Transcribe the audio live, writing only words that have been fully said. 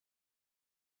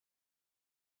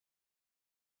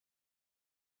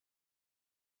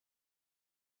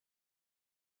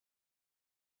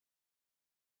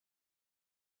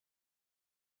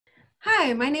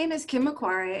Hi, my name is Kim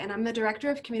Macquarie, and I'm the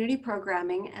Director of Community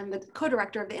Programming and the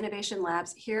co-director of the Innovation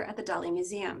Labs here at the Dalí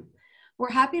Museum. We're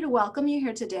happy to welcome you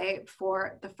here today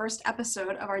for the first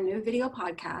episode of our new video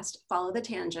podcast, Follow the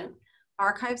Tangent,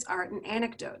 Archives, Art, and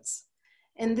Anecdotes.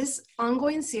 In this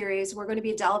ongoing series, we're going to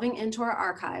be delving into our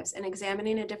archives and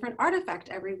examining a different artifact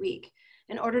every week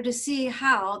in order to see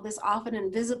how this often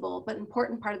invisible but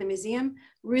important part of the museum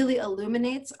really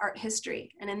illuminates art history,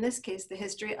 and in this case, the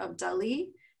history of Dalí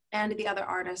and the other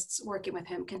artists working with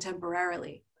him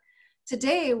contemporarily.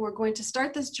 Today, we're going to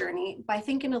start this journey by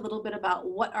thinking a little bit about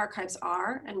what archives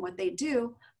are and what they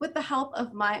do with the help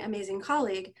of my amazing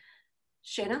colleague,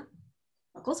 Shaina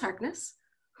Buckles Harkness,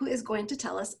 who is going to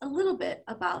tell us a little bit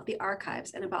about the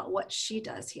archives and about what she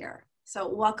does here. So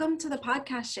welcome to the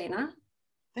podcast, Shaina.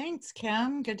 Thanks,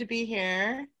 Kim. Good to be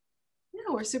here.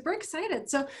 Yeah, we're super excited.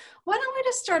 So why don't we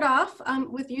just start off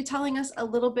with you telling us a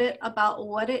little bit about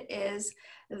what it is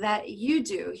that you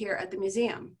do here at the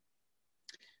museum.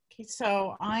 Okay,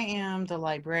 so I am the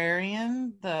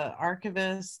librarian, the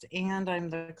archivist, and I'm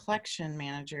the collection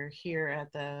manager here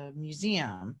at the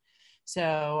museum.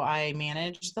 So I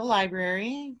manage the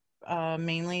library,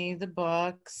 mainly the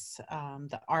books,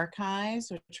 the archives,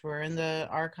 which we're in the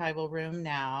archival room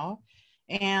now,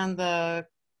 and the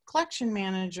collection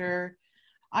manager.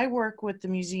 I work with the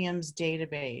museum's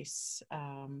database,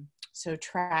 so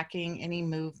tracking any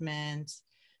movement,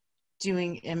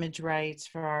 doing image rights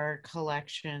for our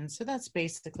collection. So that's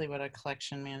basically what a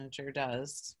collection manager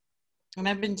does. And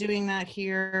I've been doing that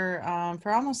here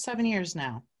for almost 7 years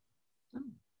now.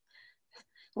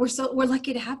 We're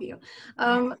lucky to have you.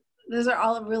 Those are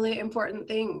all really important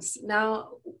things. Now,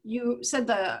 you said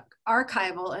the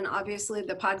archival, and obviously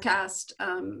the podcast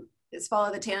is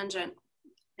Follow the Tangent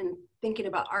and thinking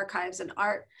about archives and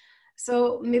art.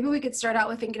 So maybe we could start out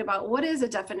with thinking about what is a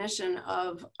definition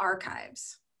of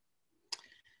archives?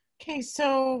 Okay,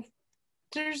 so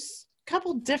there's a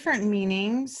couple different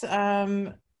meanings.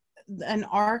 An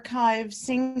archive,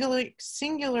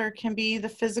 singular can be the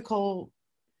physical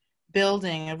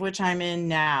building of which I'm in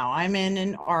now. I'm in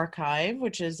an archive,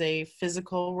 which is a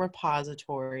physical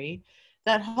repository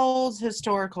that holds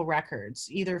historical records,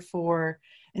 either for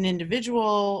an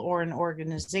individual or an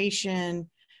organization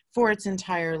for its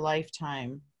entire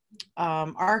lifetime.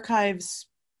 Archives,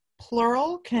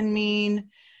 plural, can mean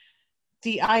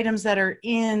the items that are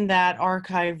in that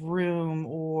archive room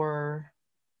or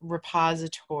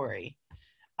repository.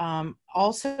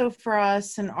 Also for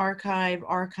us, an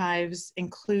archives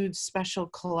include special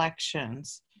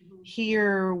collections.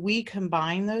 Here we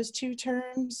combine those two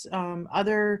terms.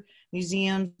 Other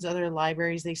museums, other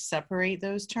libraries, they separate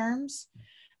those terms,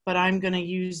 but I'm going to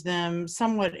use them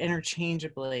somewhat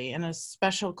interchangeably. And a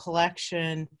special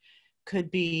collection could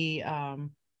be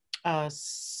a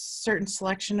certain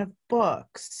selection of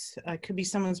books. It could be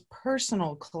someone's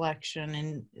personal collection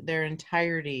in their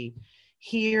entirety.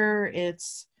 Here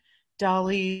it's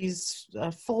Dalí's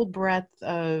full breadth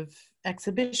of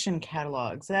exhibition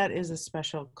catalogs. That is a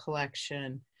special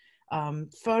collection.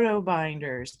 Photo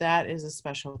binders, that is a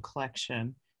special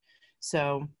collection.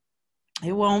 So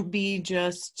it won't be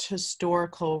just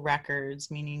historical records,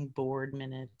 meaning board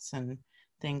minutes and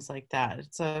things like that.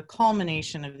 It's a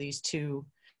culmination of these two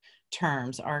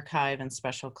terms, archive and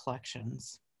special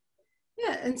collections.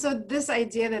 Yeah, and so this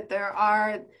idea that there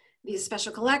are these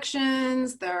special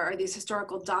collections, there are these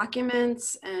historical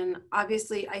documents, and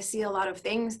obviously I see a lot of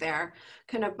things there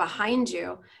kind of behind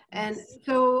you. And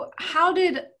so how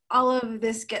did all of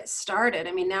this get started?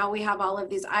 I mean, now we have all of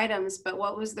these items, but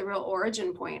what was the real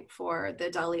origin point for the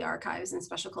Dalí archives and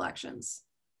special collections?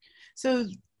 So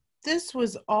this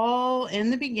was all in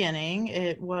the beginning.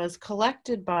 It was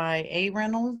collected by A.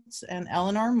 Reynolds and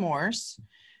Eleanor Morse,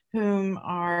 who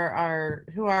are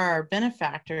our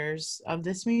benefactors of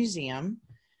this museum.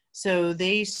 So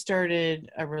they started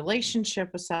a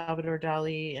relationship with Salvador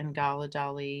Dalí and Gala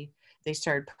Dalí. They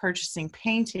started purchasing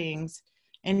paintings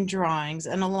and drawings,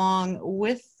 and along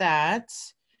with that,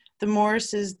 the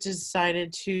Morses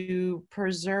decided to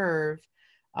preserve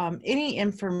any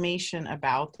information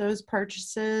about those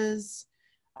purchases,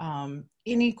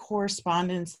 any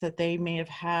correspondence that they may have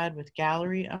had with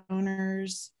gallery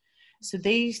owners. So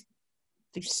they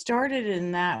started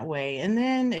in that way, and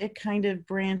then it kind of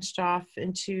branched off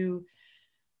into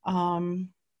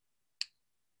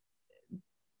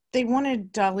they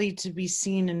wanted Dalí to be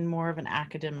seen in more of an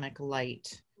academic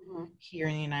light here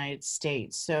in the United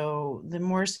States. So the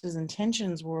Morse's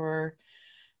intentions were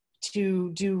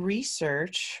to do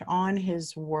research on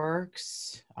his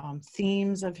works,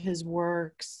 themes of his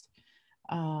works.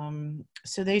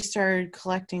 So they started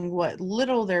collecting what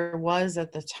little there was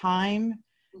at the time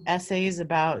essays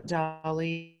about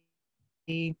Dalí,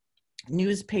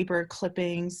 newspaper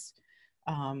clippings.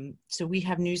 So we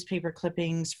have newspaper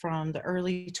clippings from the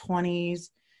early 20s,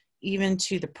 even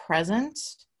to the present.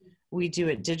 We do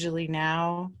it digitally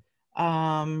now.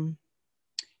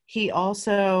 He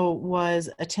also was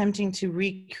attempting to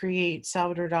recreate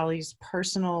Salvador Dali's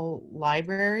personal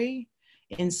library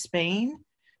in Spain.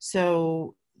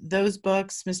 So those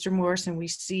books, Mr. Morrison, we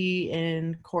see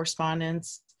in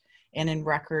correspondence and in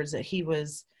records that he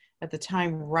was at the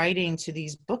time writing to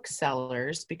these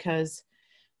booksellers, because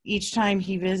each time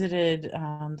he visited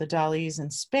the Dalís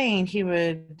in Spain, he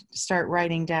would start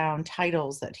writing down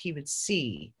titles that he would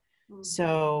see. Mm-hmm.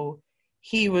 So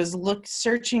he was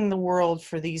searching the world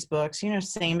for these books,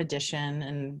 same edition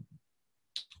and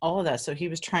all of that. So he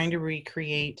was trying to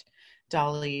recreate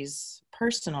Dalí's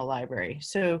personal library.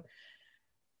 So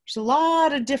there's a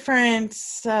lot of different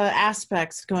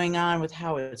aspects going on with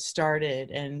how it started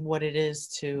and what it is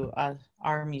to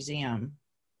our museum.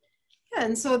 Yeah,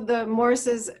 and so the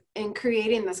Morses, in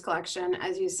creating this collection,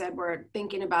 as you said, were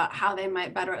thinking about how they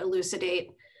might better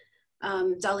elucidate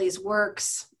Dalí's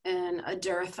works in a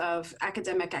dearth of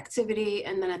academic activity,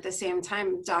 and then at the same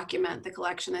time document the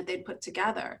collection that they'd put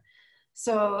together.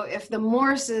 So if the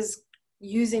Morses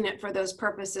using it for those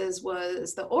purposes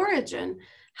was the origin,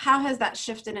 how has that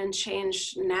shifted and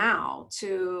changed now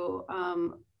to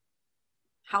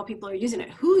how people are using it?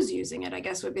 Who's using it, I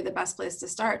guess, would be the best place to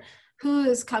start. Who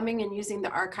is coming and using the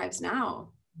archives now?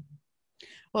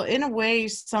 Well, in a way,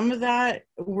 some of that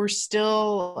we're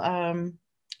still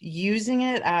using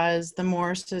it as the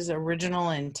Morse's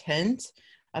original intent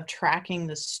of tracking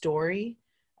the story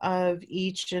of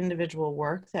each individual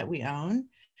work that we own,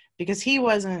 because he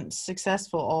wasn't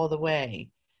successful all the way.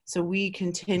 So we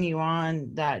continue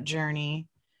on that journey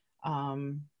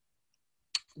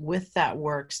with that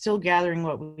work, still gathering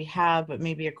what we have, but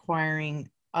maybe acquiring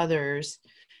others.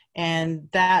 And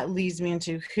that leads me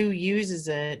into who uses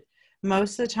it.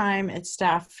 Most of the time it's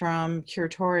staff from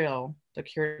curatorial, the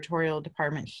curatorial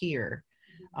department here.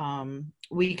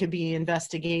 We could be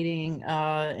investigating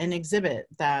an exhibit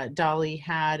that Dalí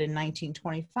had in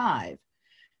 1925.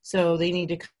 So they need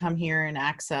to come here and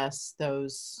access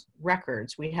those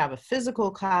records. We have a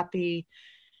physical copy,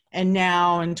 and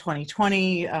now in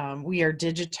 2020, we are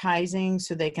digitizing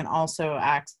so they can also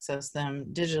access them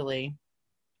digitally,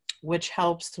 which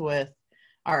helps with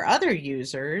our other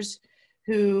users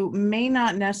who may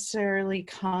not necessarily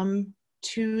come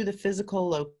to the physical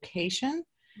location.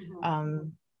 Mm-hmm.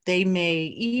 They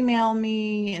may email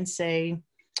me and say,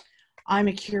 I'm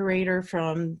a curator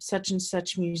from such and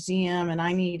such museum and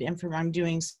I need information. I'm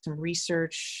doing some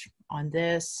research on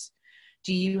this.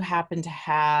 Do you happen to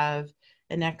have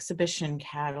an exhibition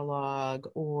catalog,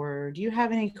 or do you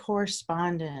have any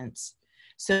correspondence?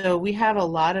 So we have a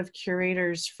lot of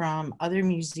curators from other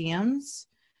museums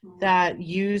that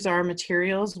use our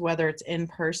materials, whether it's in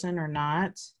person or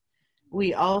not.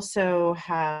 We also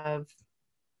have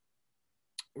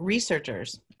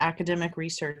researchers, academic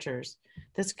researchers.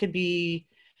 This could be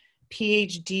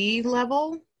PhD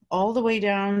level all the way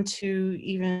down to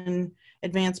even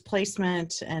advanced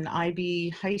placement and IB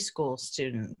high school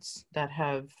students that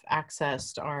have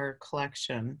accessed our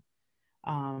collection.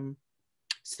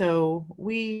 So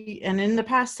and in the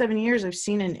past 7 years, I've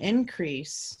seen an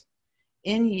increase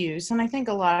in use. And I think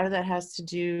a lot of that has to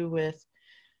do with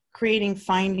creating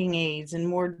finding aids and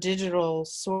more digital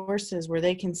sources where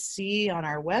they can see on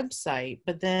our website,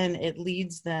 but then it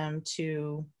leads them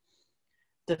to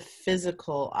the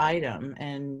physical item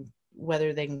and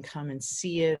whether they can come and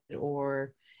see it,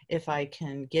 or if I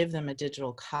can give them a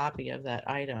digital copy of that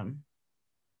item.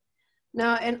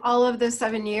 Now, in all of the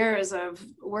 7 years of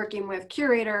working with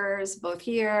curators, both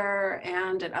here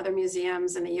and at other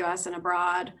museums in the US and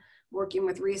abroad, working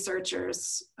with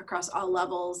researchers across all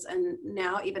levels, and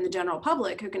now even the general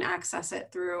public who can access it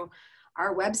through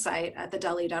our website at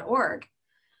thedalí.org.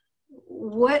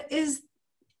 What is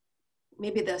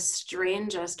maybe the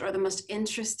strangest or the most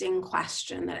interesting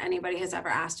question that anybody has ever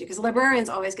asked you? Because librarians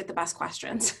always get the best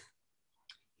questions.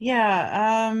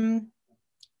 Yeah,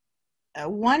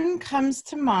 one comes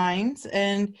to mind,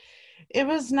 and it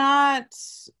was not,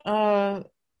 I'll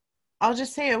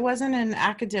just say it wasn't an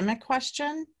academic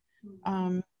question.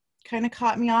 Kind of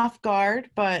caught me off guard,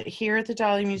 but here at the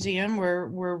Dalí Museum,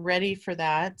 we're ready for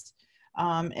that.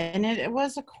 And it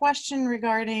was a question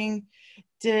regarding,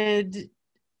 did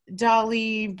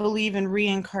Dalí believe in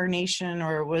reincarnation,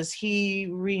 or was he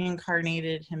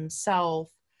reincarnated himself?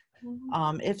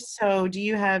 If so, do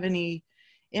you have any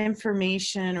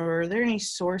information, or are there any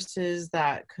sources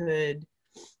that could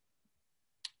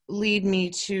lead me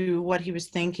to what he was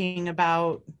thinking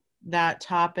about that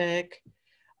topic.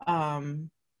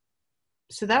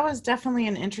 So that was definitely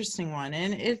an interesting one.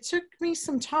 And it took me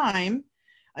some time.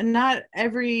 Not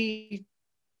every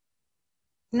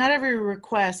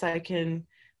request I can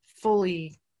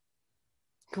fully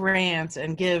grant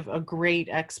and give a great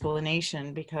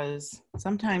explanation, because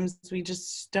sometimes we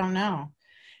just don't know.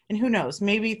 And who knows,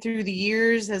 maybe through the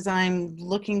years as I'm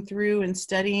looking through and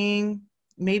studying,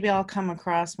 maybe I'll come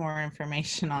across more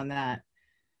information on that.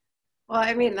 Well,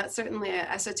 I mean, that's certainly an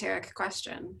esoteric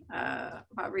question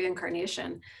about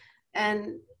reincarnation.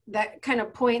 And that kind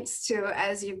of points to,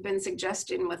 as you've been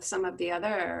suggesting with some of the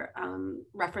other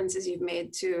references you've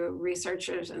made to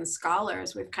researchers and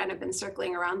scholars, we've kind of been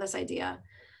circling around this idea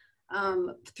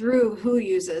through who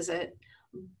uses it,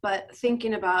 but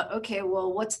thinking about, okay,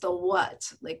 well, what's the what?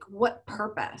 Like, what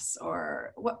purpose,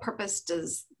 or what purpose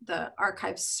does the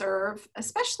archive serve,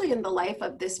 especially in the life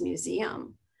of this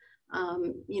museum?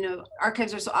 You know,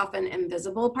 archives are so often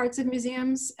invisible parts of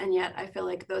museums, and yet I feel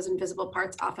like those invisible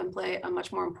parts often play a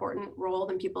much more important role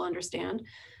than people understand.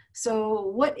 So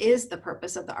what is the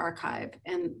purpose of the archive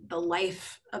and the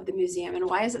life of the museum, and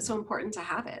why is it so important to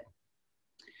have it?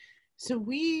 So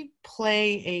we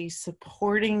play a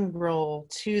supporting role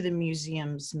to the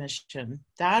museum's mission.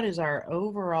 That is our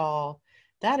role,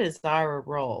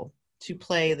 to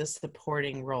play the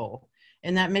supporting role.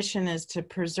 And that mission is to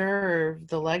preserve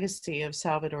the legacy of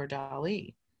Salvador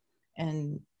Dalí.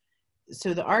 And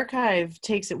so the archive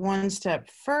takes it one step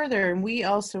further, and we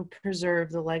also preserve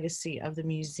the legacy of the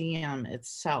museum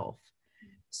itself.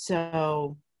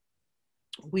 So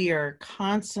we are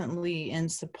constantly in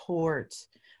support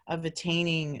of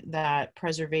attaining that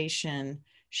preservation,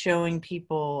 showing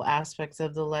people aspects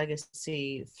of the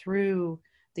legacy through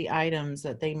the items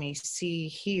that they may see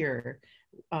here.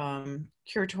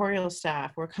 Curatorial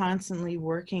staff, we're constantly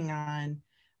working on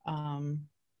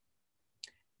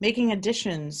making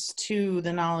additions to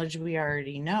the knowledge we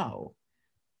already know.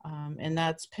 And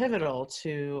that's pivotal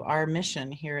to our mission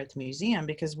here at the museum,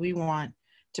 because we want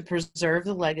to preserve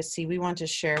the legacy. We want to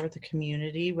share with the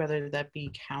community, whether that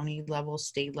be county level,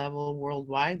 state level,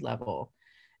 worldwide level.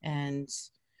 And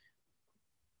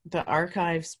the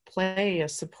archives play a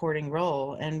supporting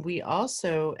role. And we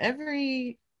also,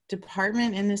 every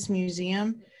department in this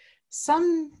museum,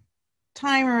 some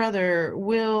time or other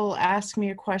will ask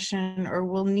me a question or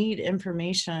will need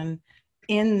information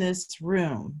in this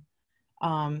room.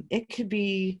 It could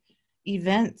be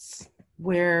events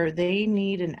where they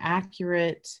need an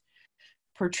accurate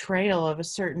portrayal of a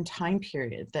certain time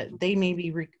period, that they may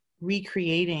be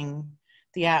recreating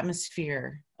the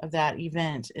atmosphere of that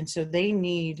event. And so they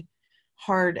need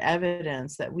hard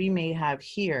evidence that we may have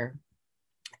here.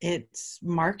 It's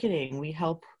marketing. We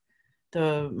help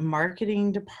the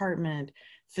marketing department,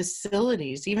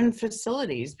 facilities,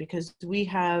 because we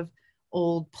have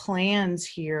old plans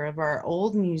here of our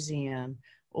old museum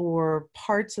or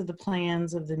parts of the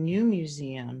plans of the new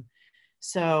museum.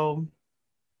 So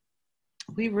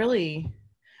we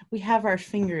have our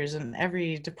fingers in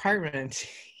every department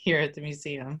here at the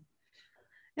museum.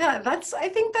 Yeah, I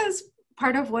think that's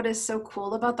part of what is so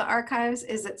cool about the archives,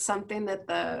 is it's something that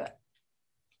the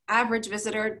average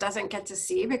visitor doesn't get to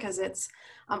see, because it's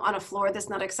on a floor that's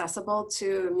not accessible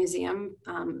to museum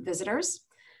visitors,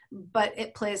 but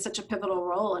it plays such a pivotal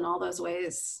role in all those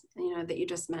ways, you know, that you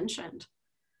just mentioned.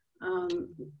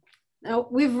 Now,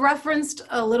 we've referenced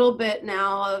a little bit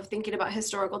now of thinking about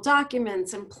historical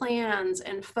documents and plans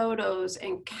and photos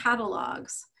and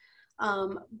catalogs,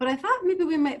 but I thought maybe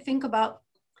we might think about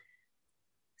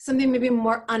something maybe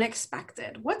more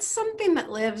unexpected. What's something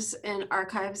that lives in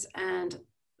archives and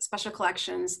special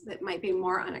collections that might be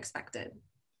more unexpected?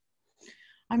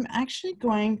 I'm actually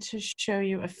going to show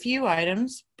you a few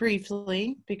items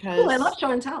briefly, because I love show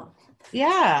and tell.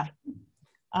 Yeah.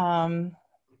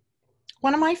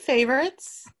 One of my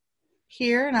favorites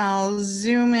here, and I'll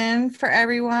zoom in for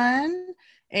everyone,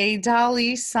 a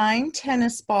Dalí signed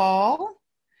tennis ball.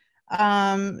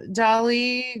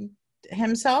 Dalí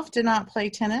himself did not play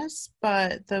tennis,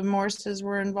 but the Morses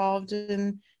were involved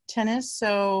in tennis.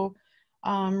 So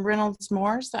Reynolds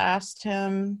Morse asked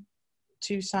him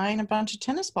to sign a bunch of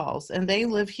tennis balls, and they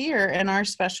live here in our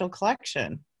special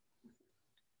collection.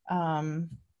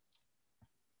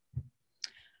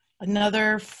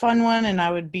 Another fun one, and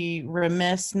I would be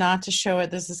remiss not to show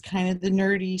it. This is kind of the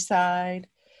nerdy side,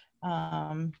 but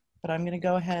I'm going to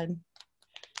go ahead.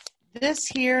 This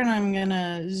here, and I'm going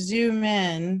to zoom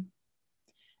in.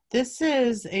 This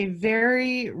is a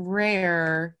very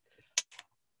rare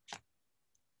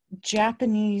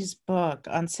Japanese book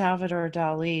on Salvador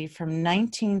Dalí from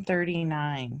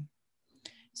 1939.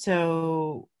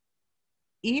 So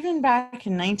even back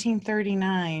in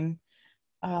 1939,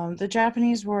 the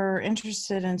Japanese were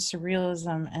interested in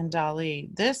Surrealism and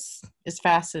Dalí. This is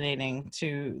fascinating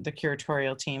to the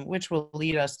curatorial team, which will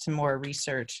lead us to more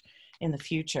research in the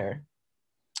future.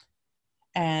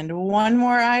 And one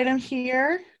more item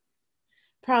here,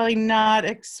 probably not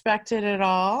expected at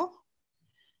all.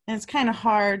 And it's kind of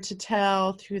hard to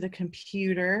tell through the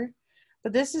computer,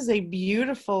 but this is a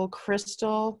beautiful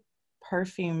crystal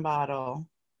perfume bottle.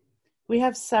 We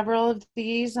have several of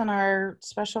these in our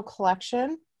special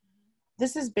collection.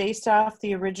 This is based off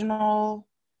the original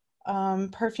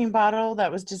perfume bottle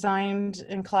that was designed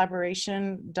in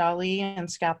collaboration, Dalí and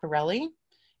Schiaparelli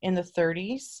in the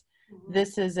 30s.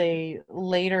 This is a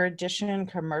later edition,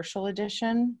 commercial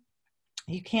edition.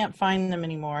 You can't find them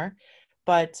anymore,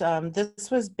 but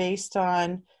this was based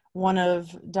on one of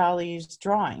Dalí's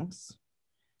drawings.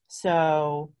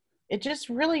 So it just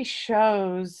really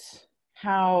shows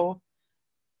how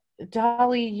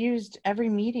Dalí used every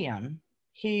medium.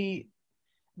 The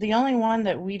only one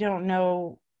that we don't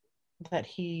know that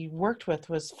he worked with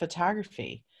was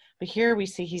photography. But here we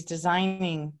see he's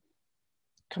designing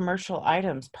commercial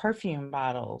items, perfume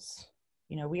bottles.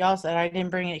 You know, we also, and I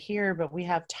didn't bring it here, but we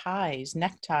have ties,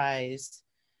 neckties.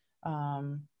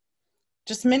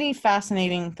 Just many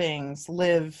fascinating things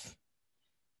live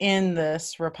in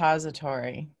this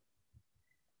repository.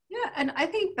 Yeah, and I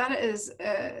think that is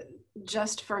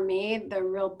just for me the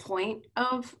real point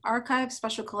of archive,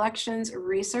 special collections,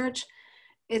 research.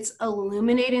 It's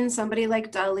illuminating somebody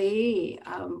like Dalí.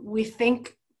 We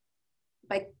think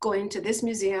by going to this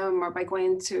museum or by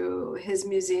going to his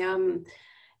museum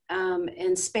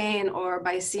in Spain or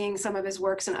by seeing some of his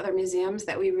works in other museums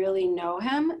that we really know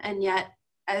him. And yet,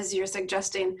 as you're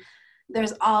suggesting,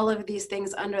 there's all of these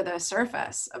things under the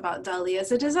surface about Dalí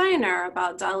as a designer,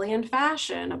 about Dalí in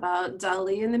fashion, about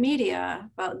Dalí in the media,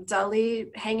 about Dalí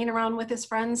hanging around with his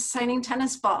friends signing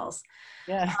tennis balls.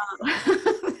 Yeah.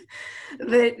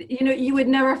 That, you know, you would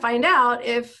never find out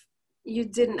if you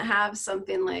didn't have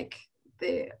something like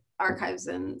the archives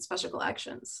and special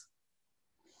collections.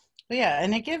 Yeah,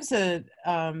 and it gives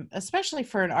especially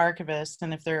for an archivist,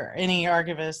 and if there are any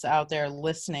archivists out there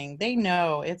listening, they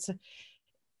know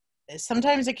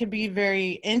sometimes it can be a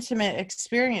very intimate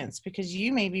experience because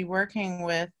you may be working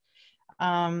with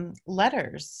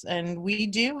letters, and we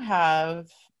do have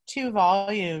 2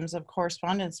 volumes of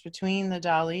correspondence between the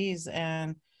Dalís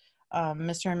and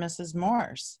Mr. and Mrs.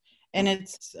 Morse, and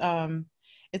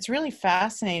it's really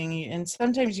fascinating, and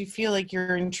sometimes you feel like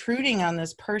you're intruding on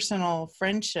this personal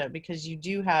friendship because you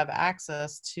do have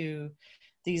access to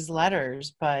these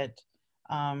letters, but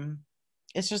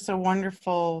it's just a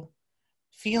wonderful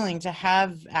feeling to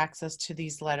have access to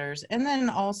these letters and then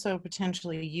also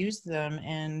potentially use them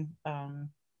in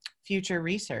future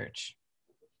research.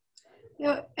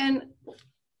 Yeah, and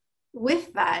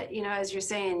with that, you know, as you're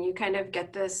saying, you kind of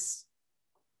get this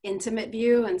intimate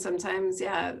view and sometimes,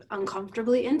 yeah,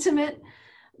 uncomfortably intimate.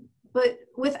 But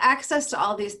with access to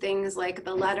all these things like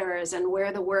the letters and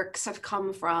where the works have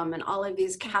come from and all of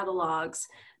these catalogs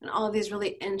and all of these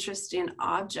really interesting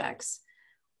objects,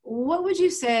 what would you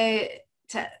say,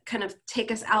 to kind of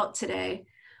take us out today,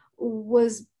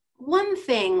 was one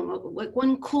thing, like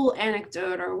one cool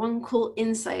anecdote or one cool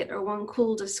insight or one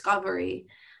cool discovery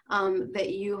that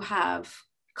you have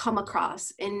come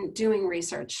across in doing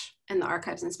research in the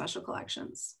archives and special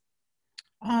collections?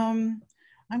 I'm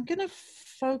going to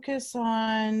focus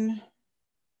on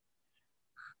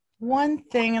one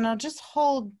thing, and I'll just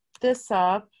hold this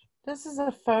up. This is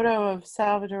a photo of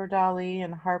Salvador Dalí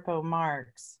and Harpo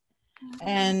Marx.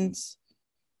 And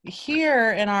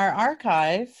here in our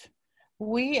archive,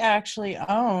 we actually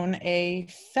own a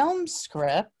film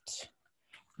script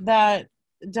that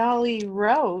Dalí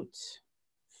wrote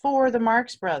for the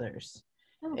Marx Brothers.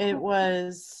 It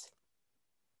was,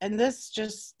 and this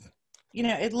just, you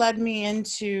know, it led me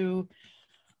into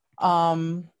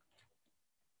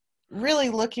really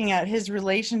looking at his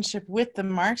relationship with the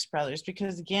Marx Brothers,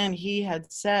 because again, he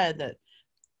had said that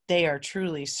they are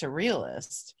truly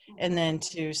surrealist, and then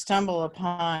to stumble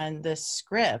upon this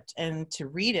script and to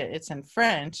read it, it's in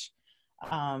French,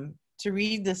 to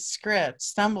read the script,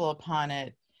 stumble upon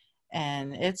it,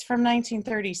 and it's from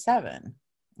 1937,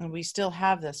 and we still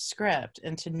have this script,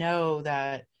 and to know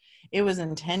that it was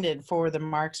intended for the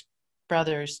Marx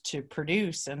Brothers to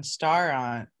produce and star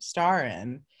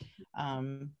in.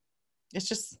 It's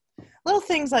just little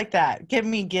things like that get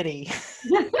me giddy.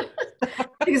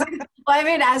 Exactly. Well, I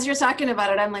mean, as you're talking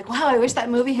about it, I'm like, wow, I wish that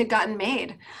movie had gotten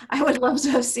made. I would love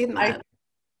to have seen that.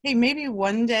 Hey, maybe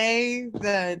one day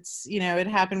that's, it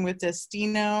happened with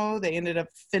Destino. They ended up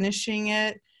finishing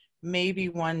it. Maybe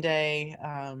one day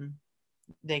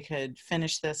they could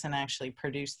finish this and actually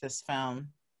produce this film.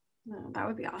 Oh, that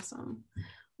would be awesome.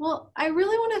 Well, I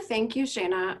really want to thank you,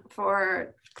 Shaina,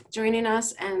 for joining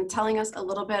us and telling us a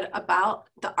little bit about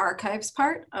the archives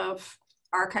part of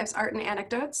Archives, Art, and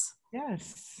Anecdotes.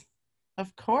 Yes,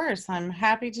 of course. I'm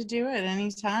happy to do it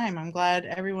anytime. I'm glad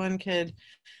everyone could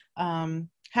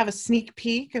have a sneak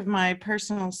peek of my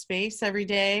personal space every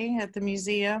day at the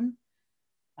museum.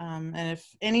 And if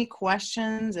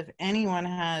anyone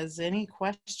has any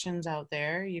questions out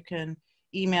there, you can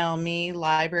email me,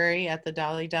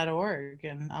 library@thedalí.org,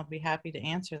 and I'll be happy to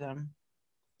answer them.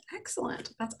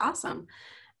 Excellent. That's awesome.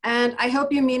 And I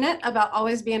hope you mean it about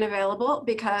always being available,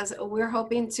 because we're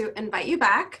hoping to invite you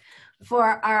back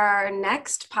for our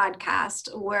next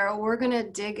podcast, where we're going to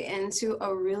dig into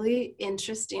a really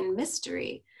interesting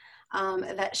mystery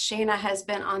that Shaina has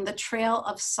been on the trail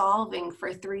of solving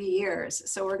for 3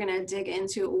 years. So we're going to dig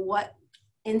into what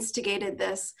instigated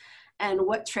this and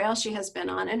what trail she has been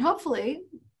on. And hopefully,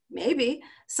 maybe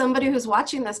somebody who's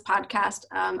watching this podcast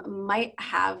might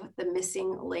have the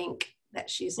missing link that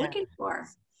she's looking for.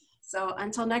 So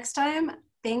until next time,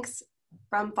 thanks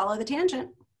from Follow the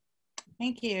Tangent.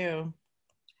 Thank you.